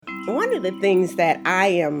One of the things that I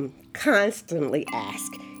am constantly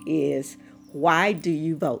asked is, why do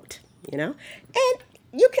you vote? And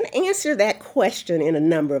you can answer that question in a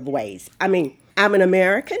number of ways. I'm an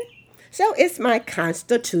American, so it's my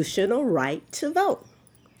constitutional right to vote.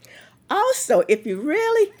 Also, if you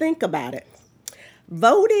really think about it,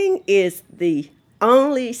 voting is the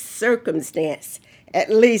only circumstance, at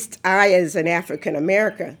least I, as an African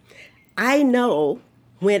American, I know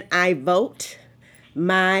when I vote,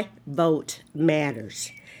 my vote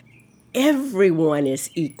matters. Everyone is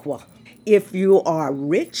equal. If you are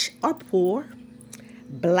rich or poor,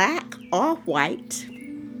 black or white,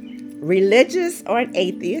 religious or an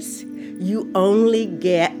atheist, you only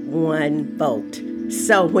get one vote.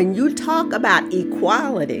 So when you talk about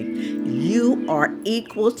equality, you are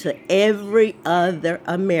equal to every other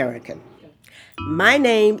American. My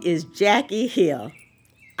name is Jacqui Hill.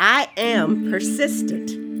 I am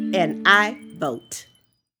persistent and I vote.